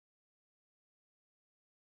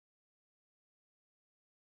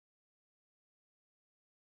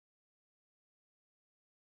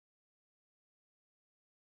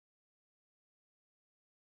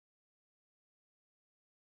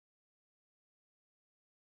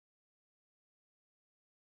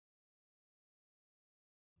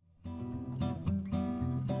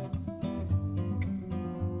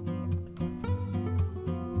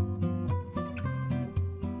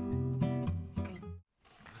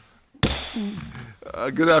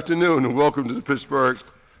Good afternoon and welcome to the Pittsburgh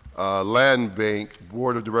Land Bank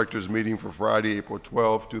Board of Directors meeting for Friday, April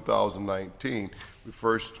 12, 2019. The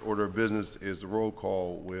first order of business is the roll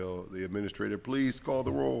call. Will the administrator please call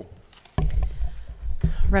the roll?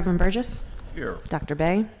 Reverend Burgess? Here. Dr.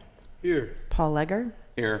 Bay? Here. Paul Legger?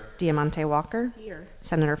 Here. Diamante Walker? Here.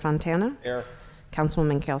 Senator Fontana? Here.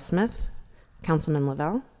 Councilwoman Cale Smith? Councilman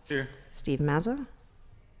Lavelle? Here. Steve Mazza?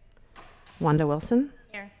 Wanda Wilson?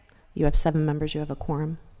 Here. You have 7 members. You have a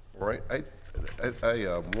quorum. All right.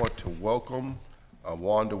 I want to welcome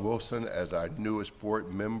Wanda Wilson as our newest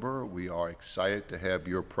board member. We are excited to have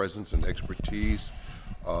your presence and expertise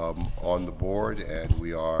on the board, and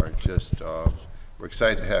we are just we're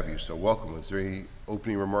excited to have you. So welcome. Is there any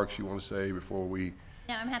opening remarks you want to say before we?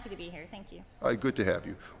 No, I'm happy to be here. Thank you. All right, good to have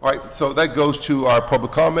you. All right, so that goes to our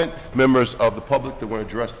public comment. Members of the public that want to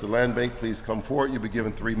address the land bank, please come forward. You'll be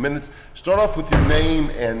given 3 minutes. Start off with your name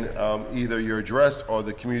and either your address or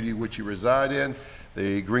the community which you reside in.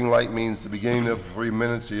 The green light means the beginning of 3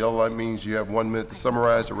 minutes. The yellow light means you have 1 minute to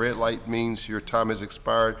summarize. The red light means your time has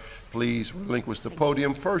expired. Please relinquish the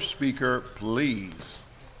podium. First speaker, please.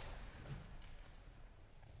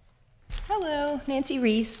 Hello, Nancy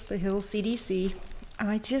Reese, the Hill CDC.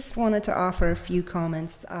 I just wanted to offer a few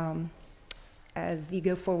comments as you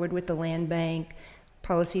go forward with the land bank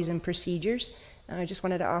policies and procedures. I just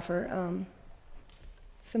wanted to offer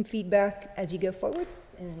some feedback as you go forward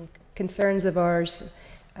and concerns of ours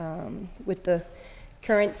with the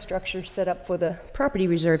current structure set up for the property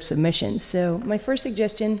reserve submissions. So my first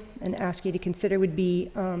suggestion and ask you to consider would be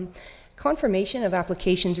confirmation of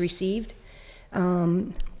applications received.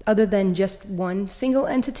 Other than just one single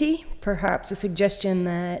entity, perhaps a suggestion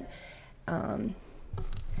that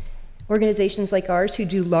organizations like ours who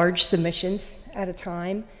do large submissions at a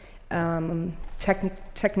time,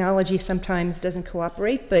 technology sometimes doesn't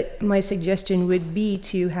cooperate, but my suggestion would be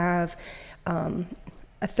to have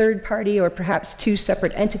a third party or perhaps 2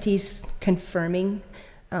 separate entities confirming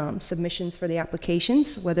submissions for the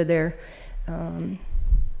applications, whether they're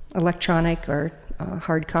electronic or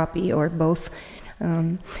hard copy or both.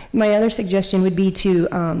 My other suggestion would be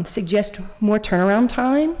to suggest more turnaround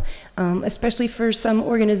time, especially for some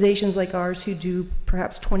organizations like ours who do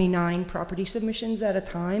perhaps 29 property submissions at a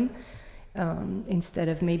time, instead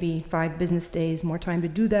of maybe 5 business days, more time to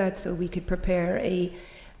do that, so we could prepare a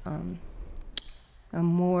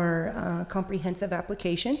more comprehensive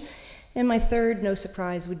application. And my third, no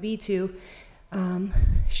surprise, would be to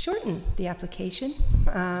shorten the application.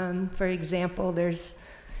 For example, there's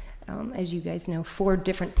as you guys know, 4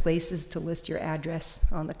 different places to list your address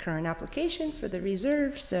on the current application for the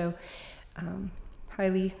reserve, so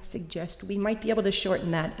highly suggest we might be able to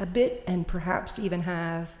shorten that a bit and perhaps even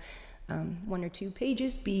have 1 or 2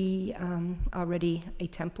 pages be already a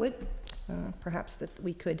template, perhaps that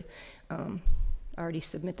we could already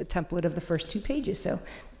submit the template of the first 2 pages. So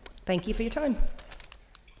thank you for your time.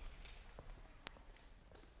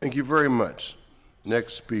 Thank you very much.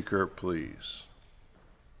 Next speaker, please.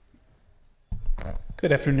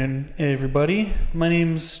 Good afternoon, everybody. My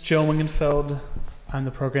name's Joe Wingenfeld. I'm the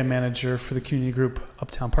program manager for the community group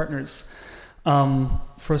Uptown Partners.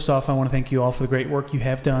 First off, I want to thank you all for the great work you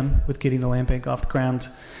have done with getting the land bank off the ground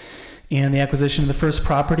and the acquisition of the first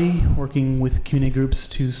property, working with community groups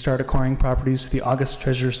to start acquiring properties to the August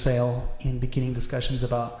treasure sale and beginning discussions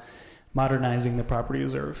about modernizing the property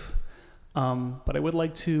reserve. But I would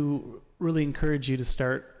like to really encourage you to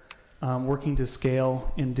start working to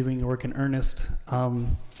scale and doing your work in earnest.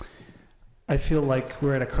 I feel like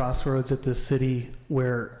we're at a crossroads at this city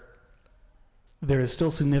where there is still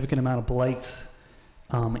a significant amount of blight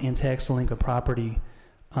and tax delinquent property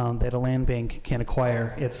that a land bank can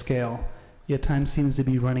acquire at scale. Yet time seems to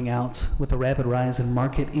be running out with a rapid rise in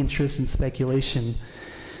market interest and speculation.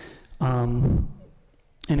 And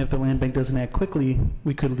if the land bank doesn't act quickly,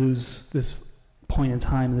 we could lose this point in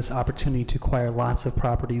time, this opportunity to acquire lots of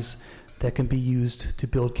properties that can be used to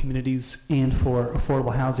build communities and for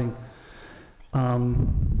affordable housing.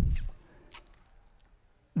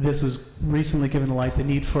 This was recently given the light. The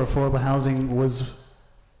need for affordable housing was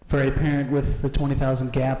very apparent with the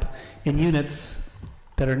 20,000 gap in units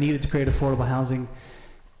that are needed to create affordable housing.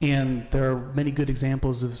 And there are many good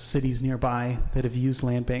examples of cities nearby that have used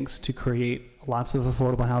land banks to create lots of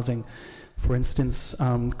affordable housing. For instance,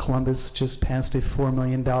 Columbus just passed a $4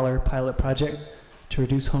 million pilot project to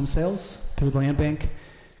reduce home sales through the land bank.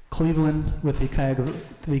 Cleveland, with the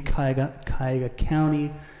Cuyahoga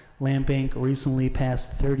County Land Bank, recently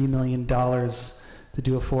passed $30 million to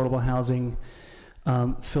do affordable housing.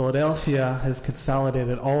 Philadelphia has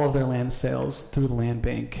consolidated all of their land sales through the land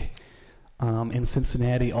bank. and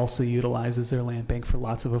Cincinnati also utilizes their land bank for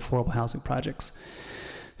lots of affordable housing projects.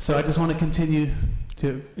 So I just want to continue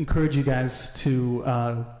to encourage you guys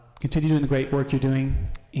to continue doing the great work you're doing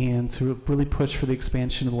and to really push for the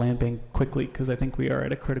expansion of the land bank quickly, because I think we are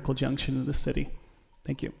at a critical junction in the city.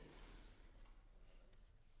 Thank you.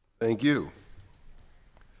 Thank you.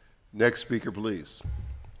 Next speaker, please.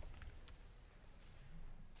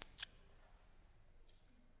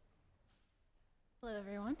 Hello,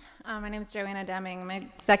 everyone. My name is Joanna Deming. I'm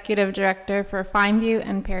Executive Director for Fineview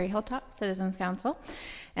and Perry Hilltop Citizens Council.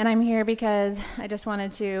 And I'm here because I just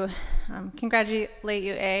wanted to congratulate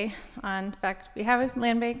you, A, on the fact we have a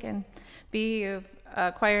land bank, and B, you've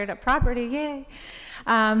acquired a property, yay.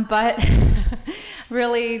 But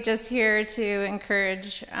really just here to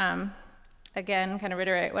encourage, again, kind of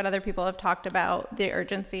reiterate what other people have talked about, the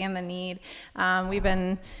urgency and the need. We've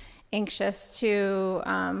been anxious to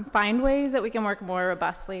find ways that we can work more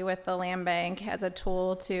robustly with the land bank as a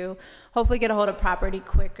tool to hopefully get a hold of property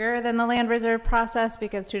quicker than the land reserve process,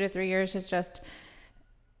 because 2 to 3 years is just,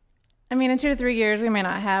 I mean, in 2 to 3 years we may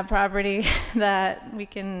not have property that we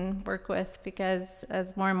can work with, because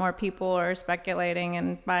as more and more people are speculating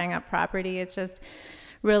and buying up property, it just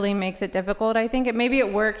really makes it difficult. I think maybe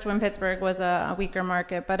it worked when Pittsburgh was a weaker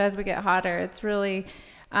market, but as we get hotter, it's really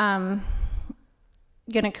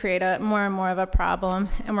going to create more and more of a problem,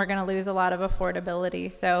 and we're going to lose a lot of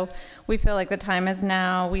affordability. So we feel like the time is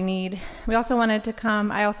now. I also wanted to come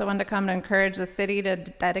to encourage the city to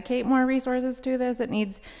dedicate more resources to this. It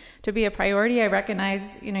needs to be a priority. I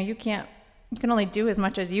recognize, you can only do as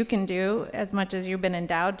much as you can do, as much as you've been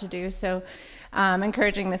endowed to do. So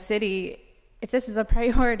encouraging the city, if this is a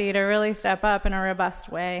priority, to really step up in a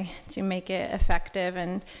robust way to make it effective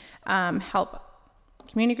and help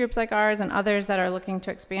community groups like ours and others that are looking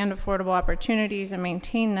to expand affordable opportunities and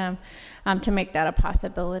maintain them, to make that a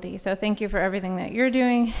possibility. So thank you for everything that you're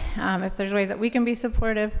doing. If there's ways that we can be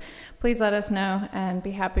supportive, please let us know and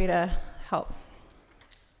be happy to help.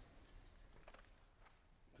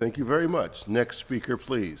 Thank you very much. Next speaker,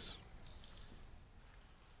 please.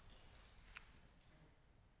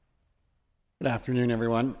 Good afternoon,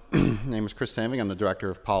 everyone. My name is Chris Sandvig. I'm the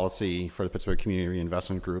Director of Policy for the Pittsburgh Community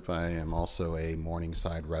Reinvestment Group. I am also a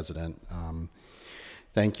Morningside resident.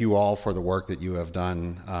 Thank you all for the work that you have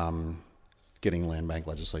done getting land bank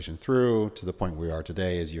legislation through to the point we are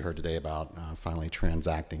today, as you heard today about finally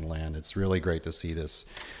transacting land. It's really great to see this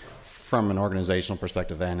from an organizational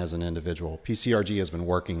perspective and as an individual. PCRG has been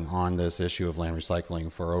working on this issue of land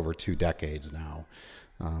recycling for over 2 decades now.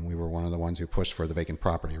 We were one of the ones who pushed for the vacant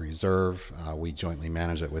property reserve. We jointly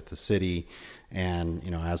manage it with the city, and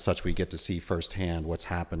as such, we get to see firsthand what's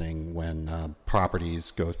happening when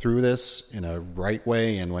properties go through this in a right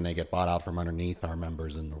way, and when they get bought out from underneath our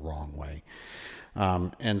members in the wrong way.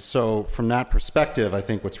 And so, from that perspective, I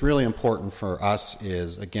think what's really important for us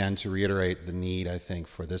is, again, to reiterate the need, I think,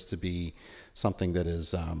 for this to be something that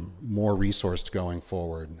is more resourced going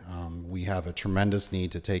forward. We have a tremendous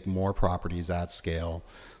need to take more properties at scale.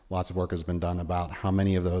 Lots of work has been done about how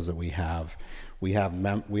many of those that we have. We have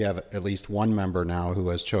at least one member now who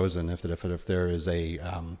has chosen if there is a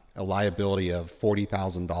liability of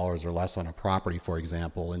 $40,000 or less on a property, for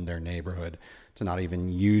example, in their neighborhood, to not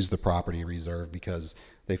even use the property reserve because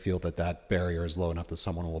they feel that that barrier is low enough that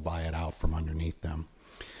someone will buy it out from underneath them.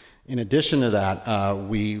 In addition to that,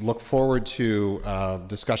 we look forward to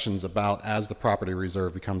discussions about, as the property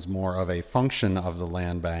reserve becomes more of a function of the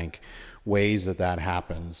land bank, ways that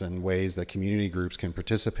happens and ways that community groups can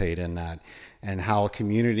participate in that, and how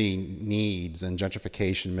community needs and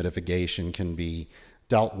gentrification mitigation can be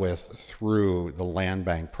dealt with through the land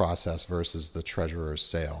bank process versus the treasurer's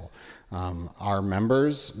sale. Our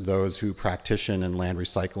members, those who practice in land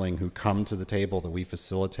recycling, who come to the table that we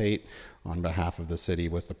facilitate on behalf of the city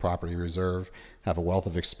with the property reserve, have a wealth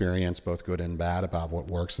of experience, both good and bad, about what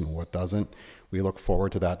works and what doesn't. We look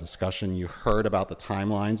forward to that discussion. You heard about the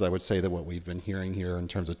timelines. I would say that what we've been hearing here in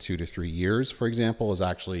terms of 2 to 3 years, for example, is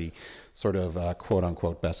actually sort of a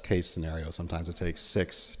quote-unquote best case scenario. Sometimes it takes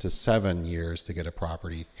 6 to 7 years to get a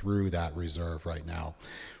property through that reserve right now,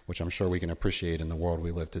 which I'm sure we can appreciate in the world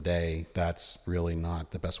we live today. That's really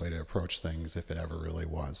not the best way to approach things, if it ever really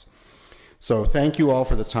was. So thank you all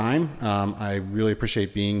for the time. I really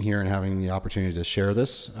appreciate being here and having the opportunity to share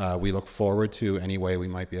this. We look forward to any way we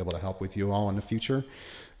might be able to help with you all in the future.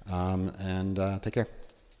 Take care.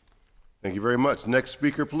 Thank you very much. Next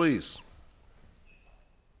speaker, please.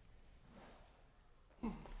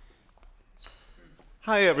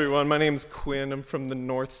 Hi everyone, my name's Quinn. I'm from the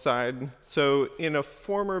North Side. So in a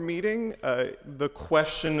former meeting, the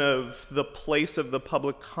question of the place of the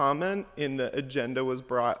public comment in the agenda was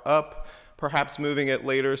brought up. perhaps moving it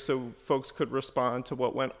later so folks could respond to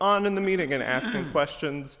what went on in the meeting and asking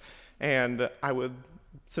questions. And I would,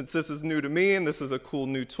 since this is new to me and this is a cool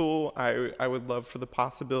new tool, I would love for the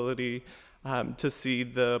possibility to see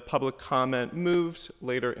the public comment moved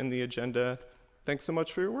later in the agenda. Thanks so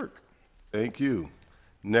much for your work. Thank you.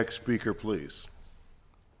 Next speaker, please.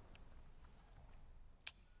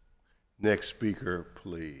 Next speaker,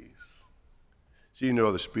 please. Seeing no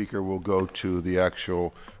other speaker, we'll go to the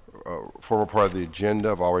actual formal part of the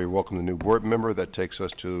agenda. I've already welcomed the new board member. That takes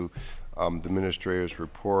us to the administrator's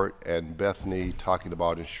report and Bethany talking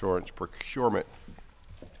about insurance procurement.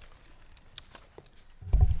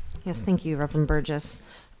 Yes, thank you, Reverend Burgess.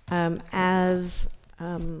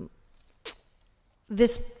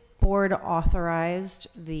 This board authorized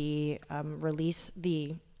the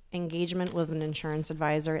the engagement with an insurance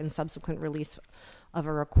advisor and subsequent release of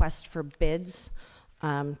a request for bids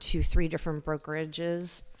to 3 different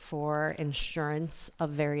brokerages for insurance of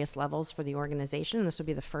various levels for the organization. This would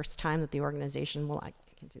be the first time that the organization will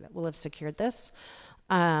have secured this.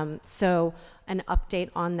 So an update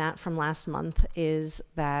on that from last month is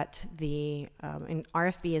that the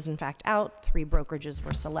RFB is in fact out. 3 brokerages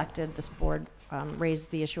were selected. This board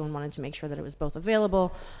raised the issue and wanted to make sure that it was both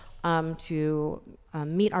available to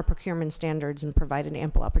meet our procurement standards and provide an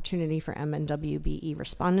ample opportunity for MNWBE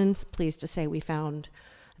respondents. Pleased to say we found,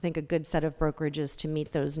 I think, a good set of brokerages to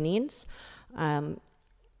meet those needs.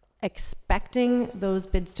 Expecting those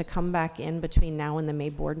bids to come back in between now and the May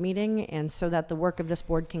board meeting, and so that the work of this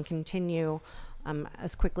board can continue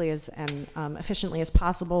as quickly as and efficiently as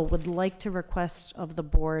possible, would like to request of the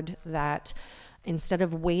board that instead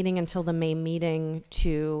of waiting until the May meeting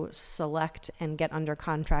to select and get under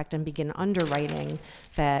contract and begin underwriting,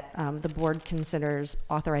 that the board considers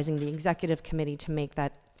authorizing the executive committee to make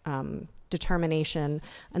that determination,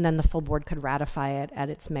 and then the full board could ratify it at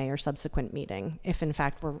its May or subsequent meeting, if in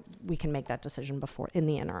fact we can make that decision before in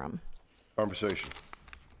the interim. Conversation.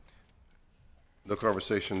 No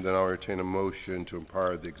conversation, then I'll entertain a motion to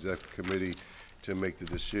empower the executive committee to make the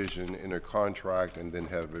decision in their contract and then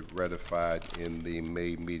have it ratified in the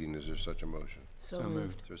May meeting. Is there such a motion? So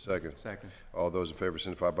moved. Is there a second? Second. All those in favor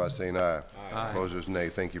signify by saying aye. Aye. Opposers, nay.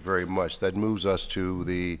 Thank you very much. That moves us to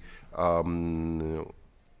the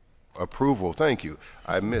approval. Thank you.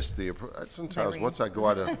 I missed the sometimes once I go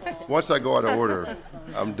out of order,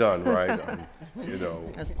 I'm done. Right.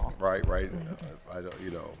 Right. I don't.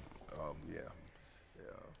 Yeah.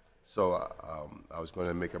 So I was going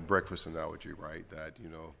to make a breakfast analogy, right? That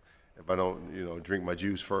if I don't drink my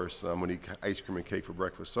juice first, I'm going to eat ice cream and cake for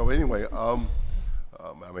breakfast. So anyway, I'm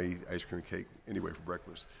going to eat ice cream and cake anyway for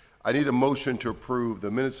breakfast. I need a motion to approve.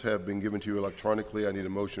 The minutes have been given to you electronically. I need a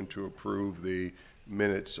motion to approve the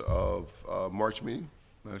minutes of March meeting.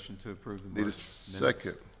 Motion to approve the March Need a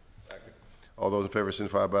second. Second. All those in favor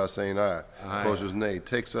signify by saying aye. Aye. Opposers, nay.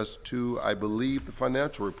 Takes us to, I believe, the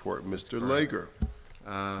financial report. Mr. Lager.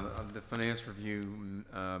 The finance review,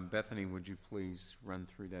 Bethany, would you please run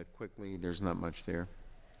through that quickly? There's not much there.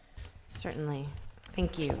 Certainly.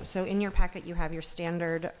 Thank you. So in your packet, you have your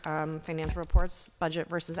standard financial reports, budget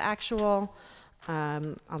versus actual.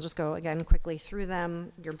 I'll just go again quickly through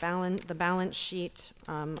them. The balance sheet,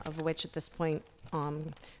 of which at this point,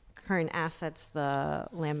 current assets, the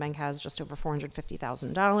land bank has just over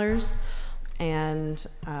 $450,000. And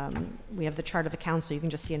we have the chart of accounts, so you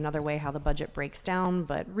can just see another way how the budget breaks down,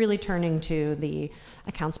 but really turning to the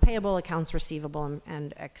accounts payable, accounts receivable,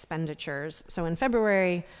 and expenditures. So in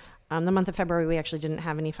February, the month of February, we actually didn't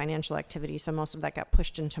have any financial activity, so most of that got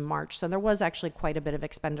pushed into March. So there was actually quite a bit of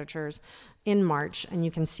expenditures in March, and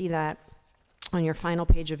you can see that on your final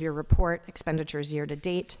page of your report, expenditures year to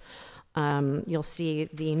date. You'll see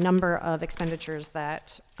the number of expenditures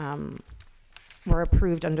that were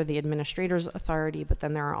approved under the administrator's authority, but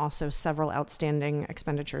then there are also several outstanding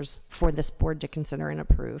expenditures for this board to consider and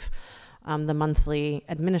approve. The monthly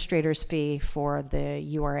administrator's fee for the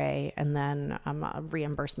URA, and then a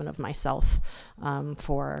reimbursement of myself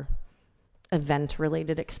for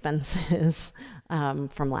event-related expenses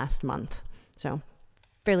from last month. So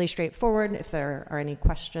fairly straightforward. If there are any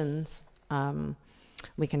questions,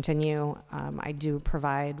 we continue. I do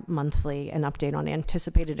provide monthly an update on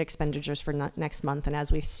anticipated expenditures for next month, and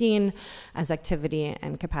as we've seen, as activity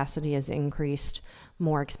and capacity has increased,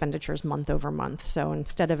 more expenditures month over month. So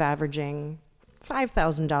instead of averaging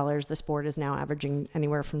 $5,000, this board is now averaging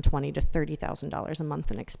anywhere from $20,000 to $30,000 a month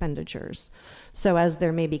in expenditures. So as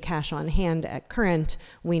there may be cash on hand at current,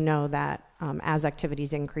 we know that as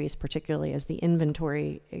activities increase, particularly as the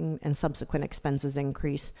inventory and subsequent expenses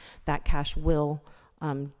increase, that cash will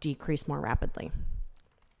decrease more rapidly.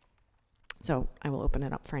 So I will open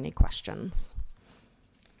it up for any questions.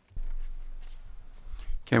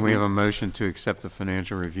 Can we have a motion to accept the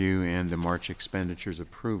financial review and the March expenditures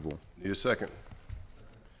approval? Need a second?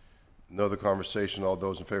 No other conversation. All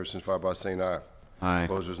those in favor signify by saying aye. Aye.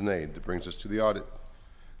 Opposers, nay. That brings us to the audit.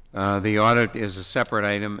 The audit is a separate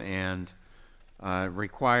item and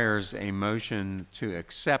requires a motion to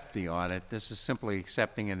accept the audit. This is simply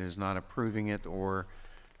accepting it, is not approving it or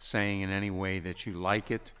saying in any way that you like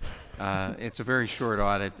it. It's a very short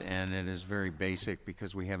audit, and it is very basic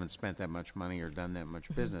because we haven't spent that much money or done that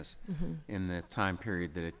much business in the time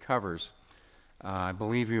period that it covers. I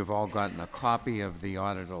believe you have all gotten a copy of the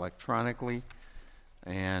audit electronically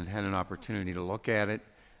and had an opportunity to look at it.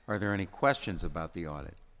 Are there any questions about the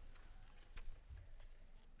audit?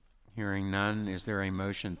 Hearing none, is there a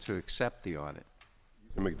motion to accept the audit?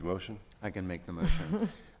 You can make the motion. I can make the motion.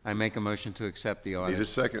 I make a motion to accept the audit. Need a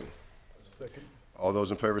second? Second. All those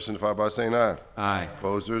in favor signify by saying aye. Aye.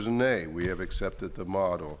 Opposers, nay. We have accepted the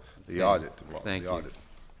model, the audit. Thank the you. audit.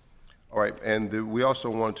 All right, and we also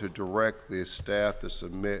want to direct the staff to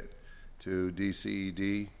submit to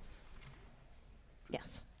DCED,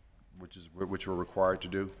 Yes. which we're required to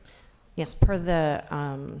do. Yes, per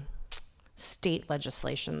the state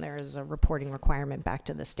legislation, there is a reporting requirement back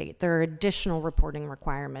to the state. There are additional reporting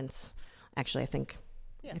requirements. Actually, I think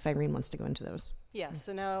if Irene wants to go into those. Yeah,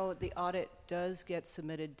 so now the audit does get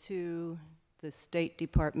submitted to the State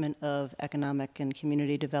Department of Economic and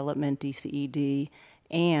Community Development, DCED,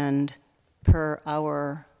 and per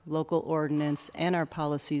our local ordinance and our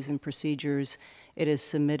policies and procedures, it is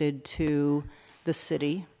submitted to the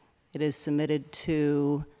city, it is submitted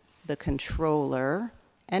to the controller,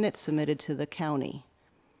 and it's submitted to the county.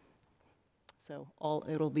 So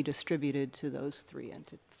it'll be distributed to those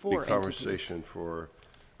four entities. Conversation for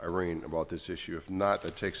Irene about this issue. If not,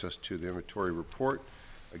 that takes us to the inventory report.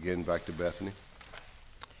 Again, back to Bethany.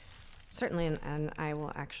 Certainly, and I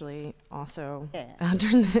will actually also, Yeah.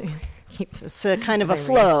 during the, It's a kind of a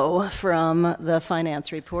flow from the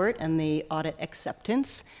finance report and the audit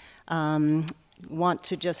acceptance. Want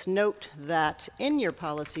to just note that in your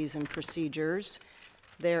policies and procedures,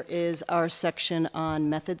 there is our section on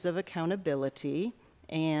methods of accountability,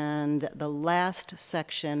 and the last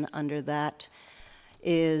section under that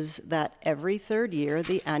is that every third year,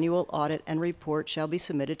 the annual audit and report shall be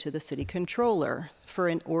submitted to the city controller for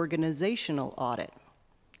an organizational audit.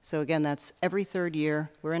 So again, that's every third year.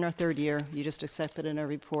 We're in our third year. You just accepted in a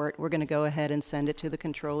report. We're going to go ahead and send it to the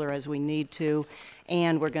controller as we need to,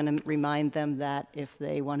 and we're going to remind them that if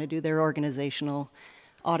they want to do their organizational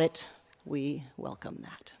audit, we welcome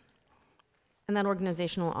that. and that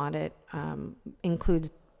organizational audit includes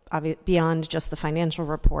beyond just the financial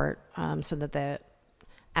report, so that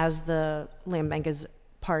as the land bank is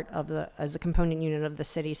part of as a component unit of the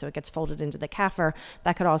city, so it gets folded into the CAFR,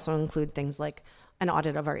 that could also include things like an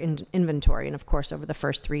audit of our inventory. And of course, over the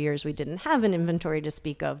first 3 years, we didn't have an inventory to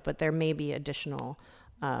speak of, but there may be additional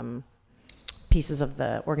pieces of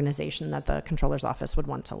the organization that the controller's office would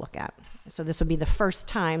want to look at. So this would be the first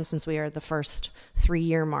time, since we are at the first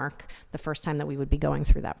 3-year mark, the first time that we would be going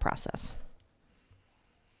through that process.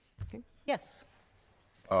 Okay. Yes.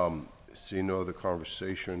 See no other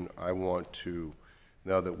conversation. I want to,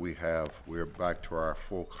 now that we're back to our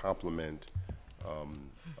full complement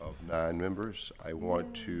of 9 members, I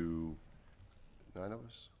want to, 9 of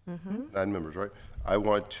us? Mm-hmm. 9 members, right? I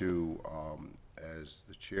want to, as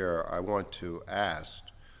the chair, I want to ask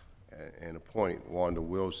and appoint Wanda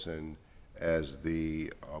Wilson as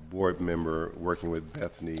the board member working with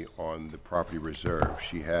Bethany on the property reserve.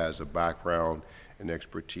 She has a background and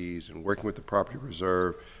expertise in working with the property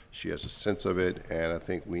reserve. She has a sense of it, and I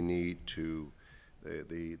think we need to,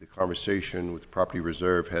 the conversation with the property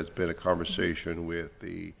reserve has been a conversation with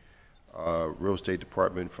the real estate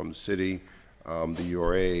department from the city, the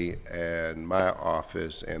URA, and my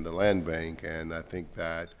office, and the land bank, and I think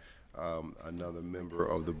that another member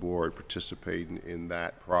of the board participating in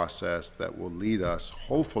that process that will lead us,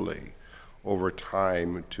 hopefully, over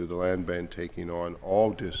time to the land bank taking on all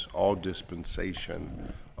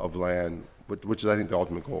dispensation of land, which is, I think, the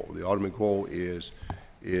ultimate goal. The ultimate goal is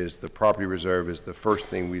the property reserve is the first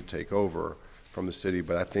thing we take over from the city,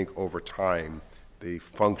 but I think over time, the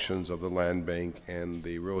functions of the land bank and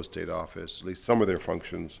the real estate office, at least some of their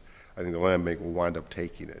functions, I think the land bank will wind up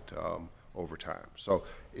taking it over time. So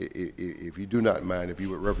if you do not mind, if you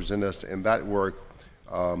would represent us in that work,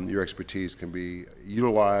 your expertise can be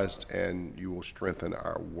utilized and you will strengthen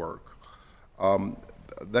our work.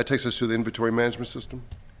 That takes us to the inventory management system.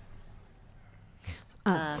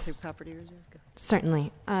 Through property reserve. Go.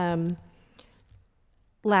 Certainly.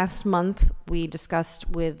 Last month, we discussed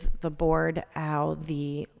with the board how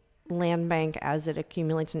the land bank, as it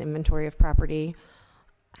accumulates an inventory of property,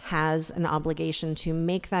 has an obligation to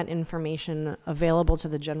make that information available to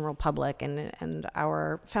the general public, and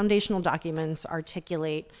our foundational documents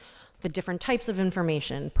articulate the different types of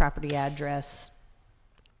information: property address,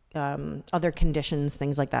 other conditions,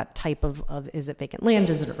 things like that, type of is it vacant land,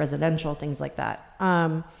 is it residential, things like that.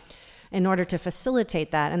 In order to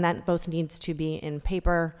facilitate that, and that both needs to be in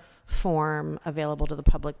paper form available to the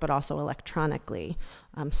public, but also electronically.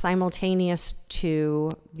 Simultaneous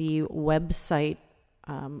to the website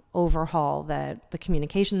overhaul that the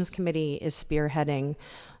Communications Committee is spearheading,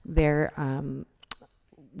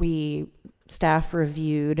 staff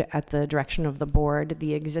reviewed at the direction of the board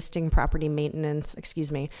the existing property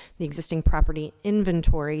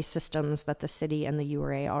inventory systems that the city and the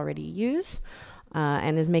URA already use,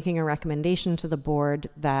 and is making a recommendation to the board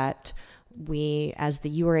that we, as the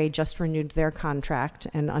URA just renewed their contract,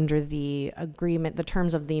 and under the agreement, the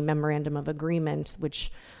terms of the memorandum of agreement,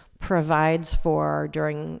 which provides for,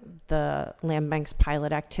 during the land bank's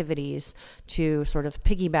pilot activities, to sort of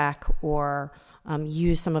piggyback or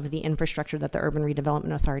use some of the infrastructure that the Urban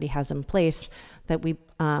Redevelopment Authority has in place, that we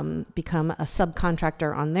become a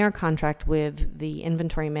subcontractor on their contract with the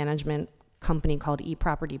inventory management company called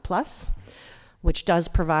eProperty Plus, which does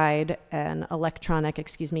provide a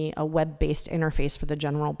web-based interface for the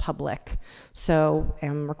general public. So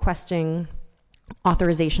I'm requesting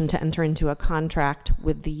authorization to enter into a contract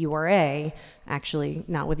with the URA, actually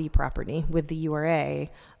not with eProperty, with the URA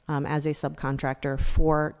as a subcontractor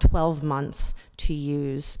for 12 months to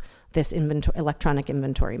use this electronic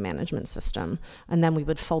inventory management system. And then we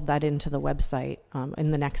would fold that into the website in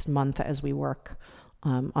the next month as we work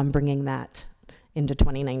on bringing that into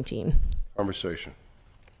 2019. Conversation.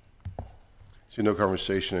 See no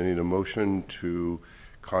conversation. I need a motion to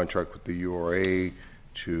contract with the URA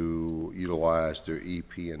to utilize their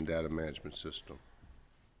EP and data management system.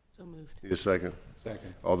 So moved. Need a second?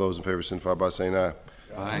 Second. All those in favor signify by saying aye.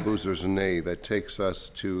 Aye. Opposed, there's a nay. That takes us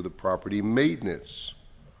to the property maintenance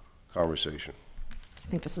conversation. I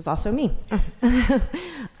think this is also me.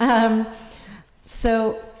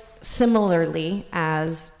 So similarly,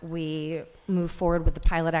 as we move forward with the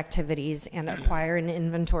pilot activities and acquire an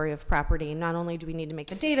inventory of property, not only do we need to make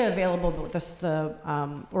the data available, but the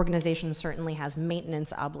organization certainly has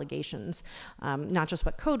maintenance obligations, not just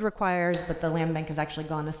what code requires, but the land bank has actually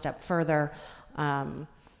gone a step further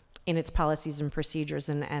in its policies and procedures,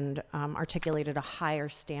 and articulated a higher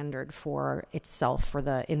standard for itself, for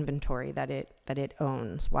the inventory that it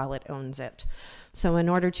owns while it owns it. So in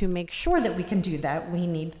order to make sure that we can do that, we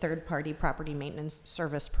need third-party property maintenance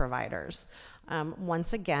service providers.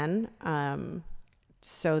 Once again,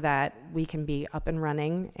 so that we can be up and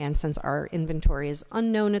running, and since our inventory is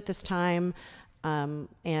unknown at this time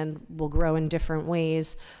and will grow in different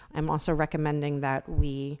ways, I'm also recommending that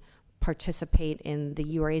we participate in the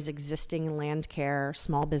URA's existing land care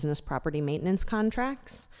small business property maintenance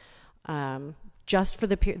contracts, just for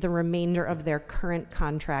the remainder of their current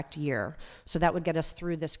contract year. So that would get us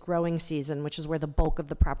through this growing season, which is where the bulk of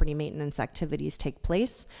the property maintenance activities take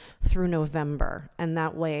place, through November. And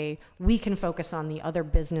that way we can focus on the other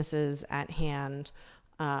businesses at hand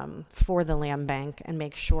for the land bank and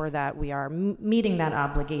make sure that we are meeting that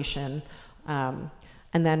obligation,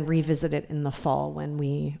 and then revisit it in the fall when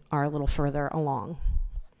we are a little further along.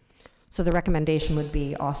 So the recommendation would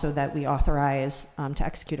be also that we authorize to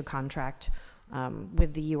execute a contract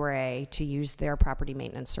with the URA to use their property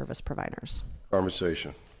maintenance service providers.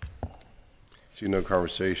 Conversation. See no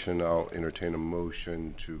conversation, I'll entertain a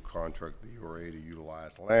motion to contract the URA to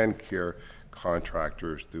utilize land care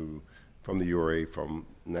contractors from the URA from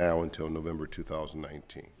now until November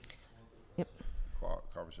 2019. Yep.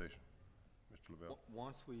 Conversation. Mr. Lavelle.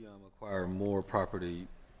 Once we acquire more property,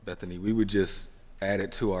 Bethany, we would just add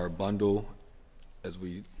it to our bundle as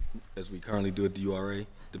we currently do at the URA,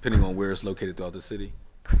 depending on where it's located throughout the city?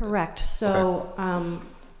 Correct. So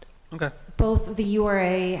Okay. both the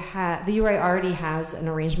URA already has an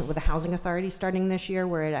arrangement with the Housing Authority starting this year,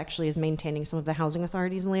 where it actually is maintaining some of the Housing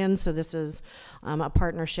Authority's land. So this is a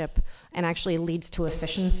partnership, and actually leads to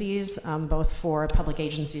efficiencies both for public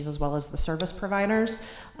agencies as well as the service providers.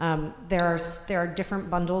 There are different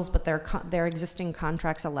bundles, but their existing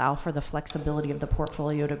contracts allow for the flexibility of the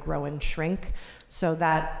portfolio to grow and shrink. So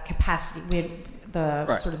that capacity,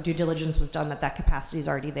 sort of due diligence was done that capacity is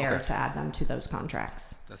already there to add them to those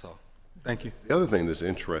contracts. That's all. Thank you. The other thing that's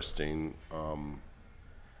interesting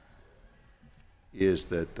is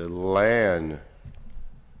that the land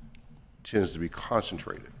tends to be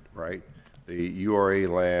concentrated, right? the URA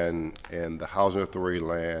land and the Housing Authority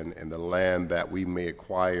land and the land that we may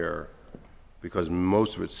acquire, because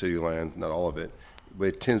most of it's city land, not all of it, but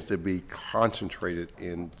it tends to be concentrated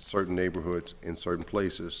in certain neighborhoods, in certain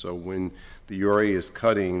places. So when the URA is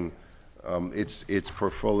cutting its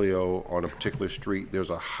portfolio on a particular street, there's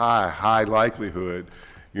a high likelihood,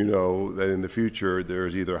 you know, that in the future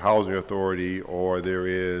there's either Housing Authority or there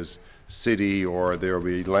is city or there will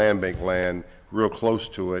be land bank land real close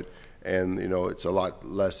to it. And, you know, it's a lot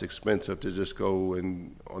less expensive to just go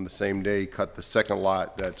and on the same day cut the second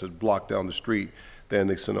lot that's a block down the street than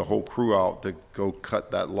they send a whole crew out to go cut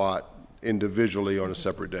that lot individually on a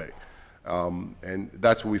separate day. And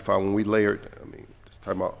that's what we found when we layered, I mean, just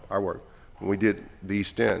talking about our work, when we did the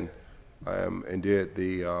East End and did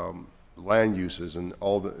the land uses and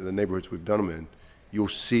all the neighborhoods we've done them in, you'll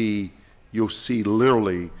see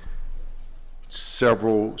literally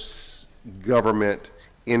several government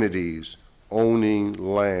entities owning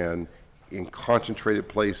land in concentrated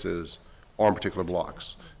places on particular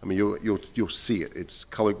blocks. I mean, you'll see it. It's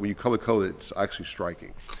color, when you color code it, it's actually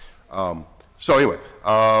striking. So anyway,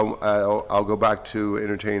 I'll go back to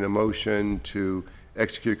entertain a motion to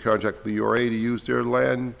execute a contract with the URA to use their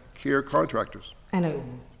land care contractors. And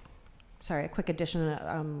a quick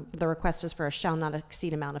addition, the request is for a shall not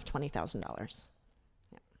exceed amount of $20,000.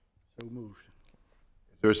 Yeah. So moved.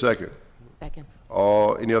 Is there a second? Second.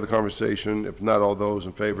 Any other conversation? If not, all those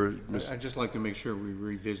in favor? I'd just like to make sure we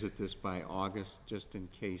revisit this by August, just in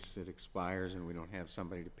case it expires and we don't have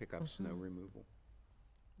somebody to pick up snow removal.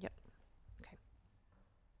 Yep. Okay.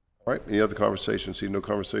 All right, any other conversation? See no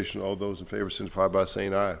conversation, all those in favor signify by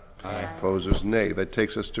saying aye. Aye. Opposers, nay. That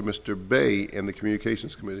takes us to Mr. Bay and the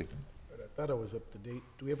Communications Committee. I thought I was up to date.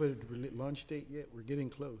 Do we have a launch date yet? We're getting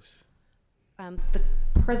close.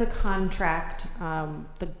 Per the contract,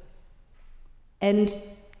 the end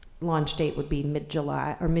launch date would be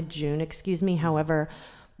mid-July or mid-June, excuse me. However,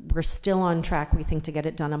 we're still on track, we think, to get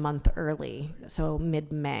it done a month early, so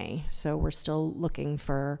mid-May. So we're still looking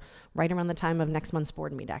for right around the time of next month's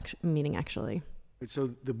board meeting, actually. So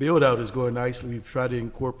the build out is going nicely. We've tried to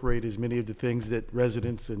incorporate as many of the things that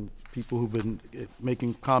residents and people who've been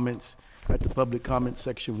making comments at the public comment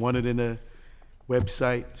section wanted in a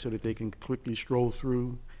website so that they can quickly stroll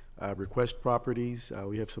through, request properties.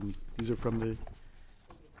 We have some, these are from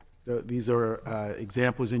these are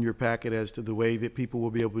examples in your packet as to the way that people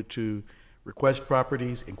will be able to request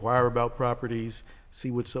properties, inquire about properties,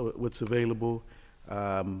 see what's available.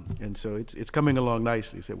 And so it's coming along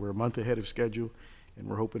nicely. So we're a month ahead of schedule, and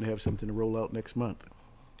we're hoping to have something to roll out next month.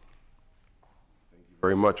 Thank you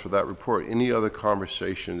very much for that report. Any other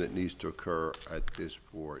conversation that needs to occur at this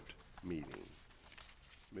board meeting?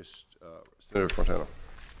 Senator Fontana.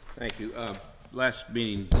 Thank you. Last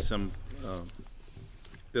meeting, some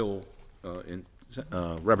bill,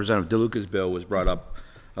 Representative DeLuca's bill was brought up,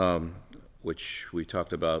 which we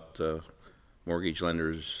talked about mortgage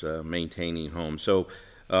lenders maintaining homes. So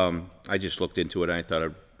I just looked into it, and I thought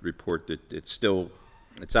I'd report that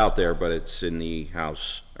it's out there, but it's in the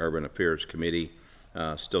House Urban Affairs Committee,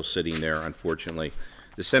 still sitting there, unfortunately.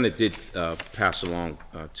 The Senate did pass along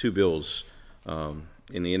two bills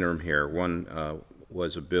in the interim here. One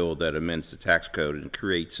was a bill that amends the tax code and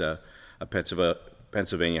creates a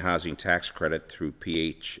Pennsylvania housing tax credit through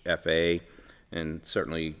PHFA, and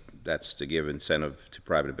certainly that's to give incentive to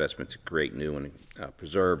private investment to create new and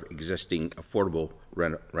preserve existing affordable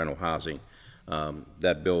rental housing.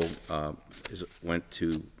 That bill went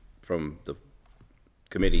from the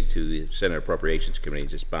committee to the Senate Appropriations Committee,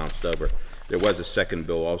 just bounced over. There was a second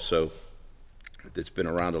bill also that's been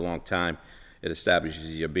around a long time. It establishes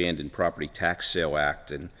the Abandoned Property Tax Sale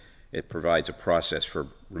Act, and it provides a process for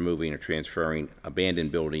removing or transferring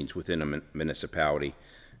abandoned buildings within a municipality.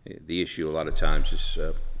 The issue a lot of times is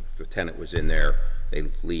if a tenant was in there, they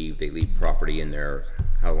leave property in there.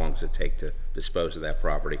 How long does it take to dispose of that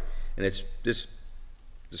property? And this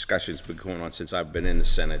discussion's been going on since I've been in the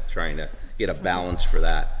Senate, trying to get a balance for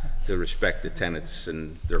that, to respect the tenants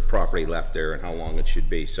and their property left there and how long it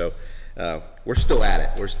should be. So we're still at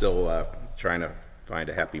it. We're still trying to find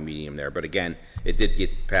a happy medium there. But again, it did get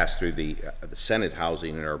passed through the Senate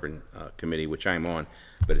Housing and Urban Committee, which I'm on,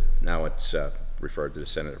 but now it's referred to the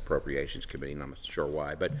Senate Appropriations Committee, and I'm not sure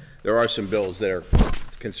why. But there are some bills that are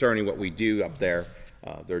concerning what we do up there.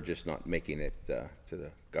 They're just not making it to the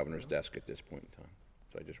governor's desk at this point in time.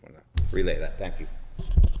 So I just want to relay that. Thank you.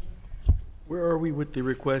 Where are we with the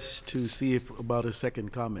request to see if about a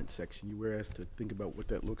second comment section? You were asked to think about what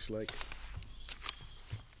that looks like.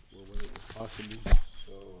 Or whether it was possible.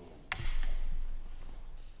 So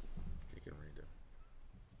you can read it.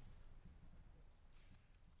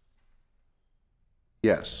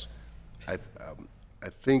 yes, I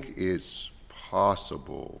think it's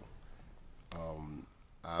possible.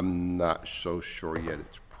 I'm not so sure yet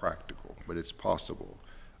it's practical, but it's possible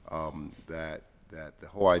that the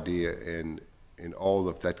whole idea and all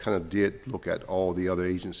of that kind of did look at all the other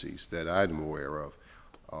agencies that I'm aware of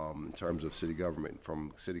in terms of city government,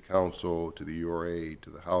 from city council to the URA to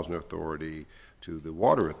the housing authority to the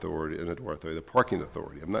water authority and the parking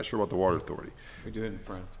authority. I'm not sure about the water authority. We do it in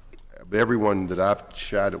front. But everyone that I've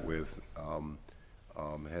chatted with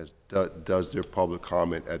does their public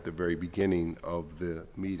comment at the very beginning of the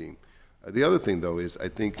meeting. The other thing, though, is I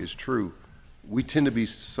think is true. We tend to be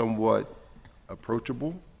somewhat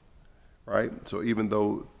approachable, right? So even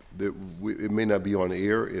though it may not be on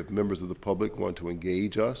air, if members of the public want to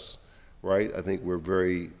engage us, right? I think we're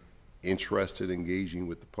very interested in engaging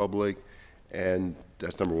with the public, and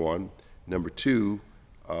that's number one. Number two,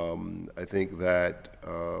 I think that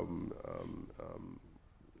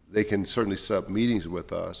they can certainly set up meetings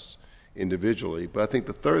with us individually, but I think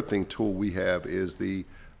the third tool we have is the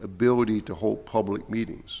ability to hold public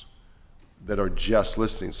meetings that are just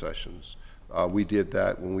listening sessions. We did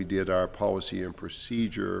that when we did our policy and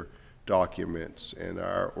procedure documents and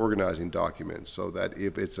our organizing documents, so that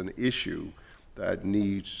if it's an issue that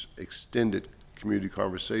needs extended community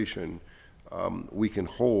conversation, we can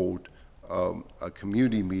hold a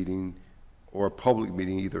community meeting or a public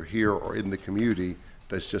meeting either here or in the community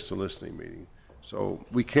that's just a listening meeting. So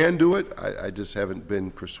we can do it. I just haven't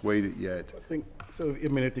been persuaded yet. I think so. I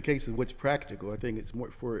mean, if the case is what's practical, I think it's more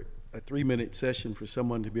for a 3-minute session for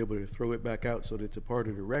someone to be able to throw it back out so that it's a part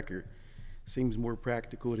of the record. Seems more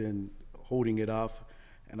practical than holding it off.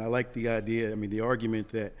 And I like the idea. I mean, the argument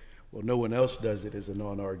that, well, no one else does it is a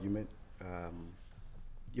non-argument.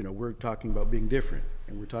 You know, we're talking about being different,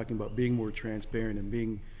 and we're talking about being more transparent and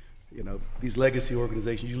being, you know, these legacy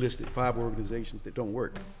organizations. You listed 5 organizations that don't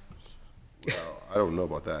work. Well, I don't know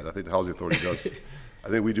about that. I think the Housing Authority does. I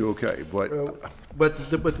think we do okay, but... But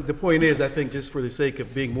the point is, I think just for the sake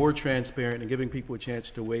of being more transparent and giving people a chance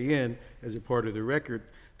to weigh in as a part of the record,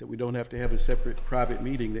 that we don't have to have a separate private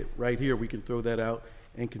meeting, that right here we can throw that out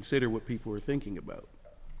and consider what people are thinking about.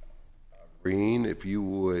 Green, if you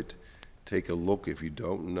would take a look, if you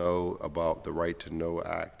don't know, about the Right to Know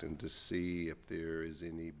Act and to see if there is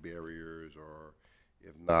any barriers, or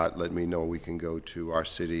if not, let me know. We can go to our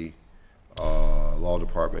city law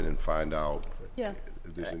department and find out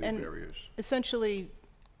if there's any barriers. Essentially,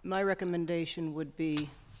 my recommendation would be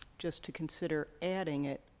just to consider adding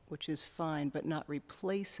it, which is fine, but not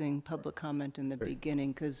replacing public comment in the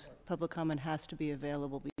beginning, because public comment has to be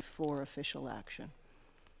available before official action.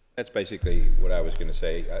 That's basically what I was going to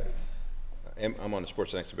say. I'm on the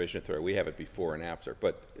Sports and Exhibition Authority. We have it before and after,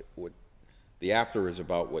 but what the after is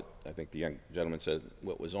about what I think the young gentleman said,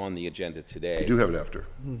 what was on the agenda today. You do have it after.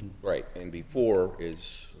 Mm-hmm. Right, and before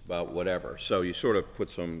is about whatever. So you sort of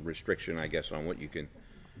put some restriction, I guess, on what you can,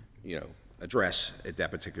 you know, address at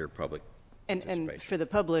that particular public. And for the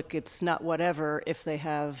public, it's not whatever if they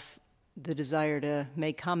have the desire to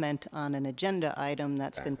make comment on an agenda item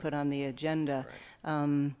that's been put on the agenda.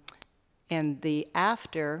 Right. And the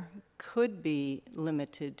after could be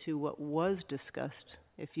limited to what was discussed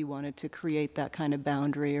if you wanted to create that kind of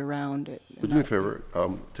boundary around it. Do me a favor,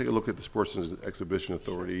 take a look at the Sports and Exhibition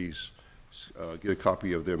Authorities, get a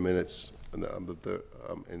copy of their minutes, and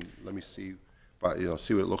let me see, see what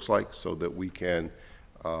it looks like, so that we can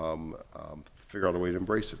figure out a way to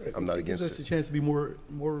embrace it. I'm not against it. Gives us a chance to be more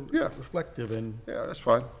reflective and. Yeah, that's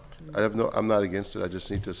fine. I'm not against it. I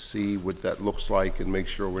just need to see what that looks like and make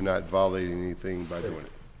sure we're not violating anything by doing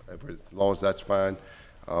it. As long as that's fine,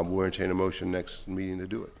 we'll entertain a motion next meeting to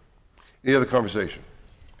do it. Any other conversation?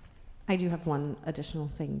 I do have one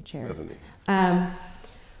additional thing, Chair. Bethany.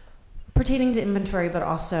 Pertaining to inventory, but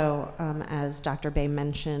also, as Dr. Bay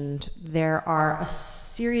mentioned, there are a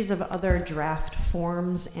series of other draft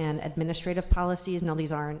forms and administrative policies. Now,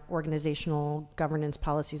 these aren't organizational governance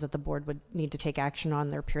policies that the board would need to take action on.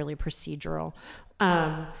 They're purely procedural.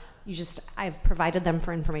 I've provided them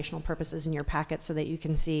for informational purposes in your packet so that you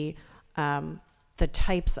can see the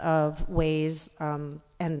types of ways,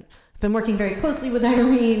 and been working very closely with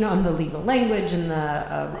Irene on the legal language and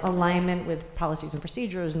the alignment with policies and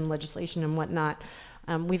procedures and legislation and whatnot.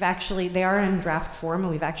 They are in draft form, and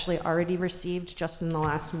we've actually already received, just in the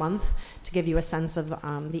last month, to give you a sense of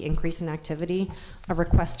the increase in activity, a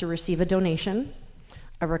request to receive a donation,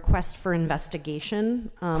 a request for investigation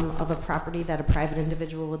of a property that a private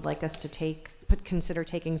individual would like us to consider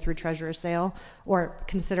taking through treasurer sale, or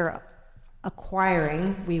consider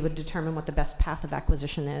acquiring. We would determine what the best path of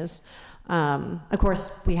acquisition is. Of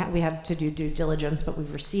course, we have to do due diligence, but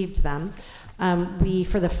we've received them. We,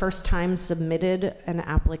 for the first time, submitted an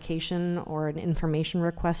application or an information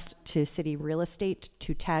request to city real estate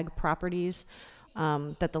to tag properties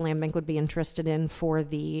that the land bank would be interested in for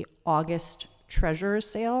the August treasurer's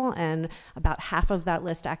sale, and about half of that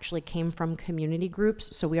list actually came from community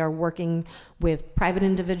groups. So we are working with private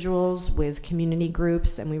individuals, with community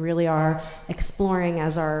groups, and we really are exploring,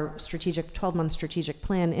 as our 12-month strategic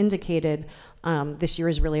plan indicated, this year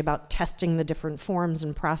is really about testing the different forms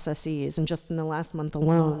and processes, and just in the last month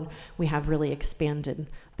alone, we have really expanded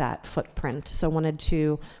that footprint. So I wanted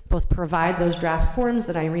to both provide those draft forms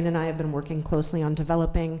that Irene and I have been working closely on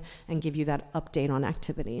developing and give you that update on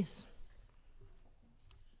activities.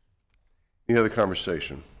 Any other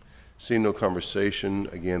conversation? Seeing no conversation,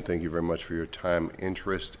 again, thank you very much for your time,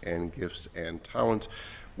 interest, and gifts and talents.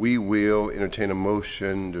 We will entertain a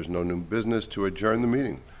motion, there's no new business, to adjourn the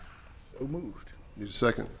meeting. So moved. Need a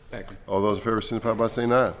second? Second. All those in favor signify by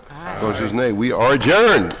saying aye. Aye. Opposed, nay. We are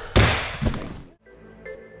adjourned.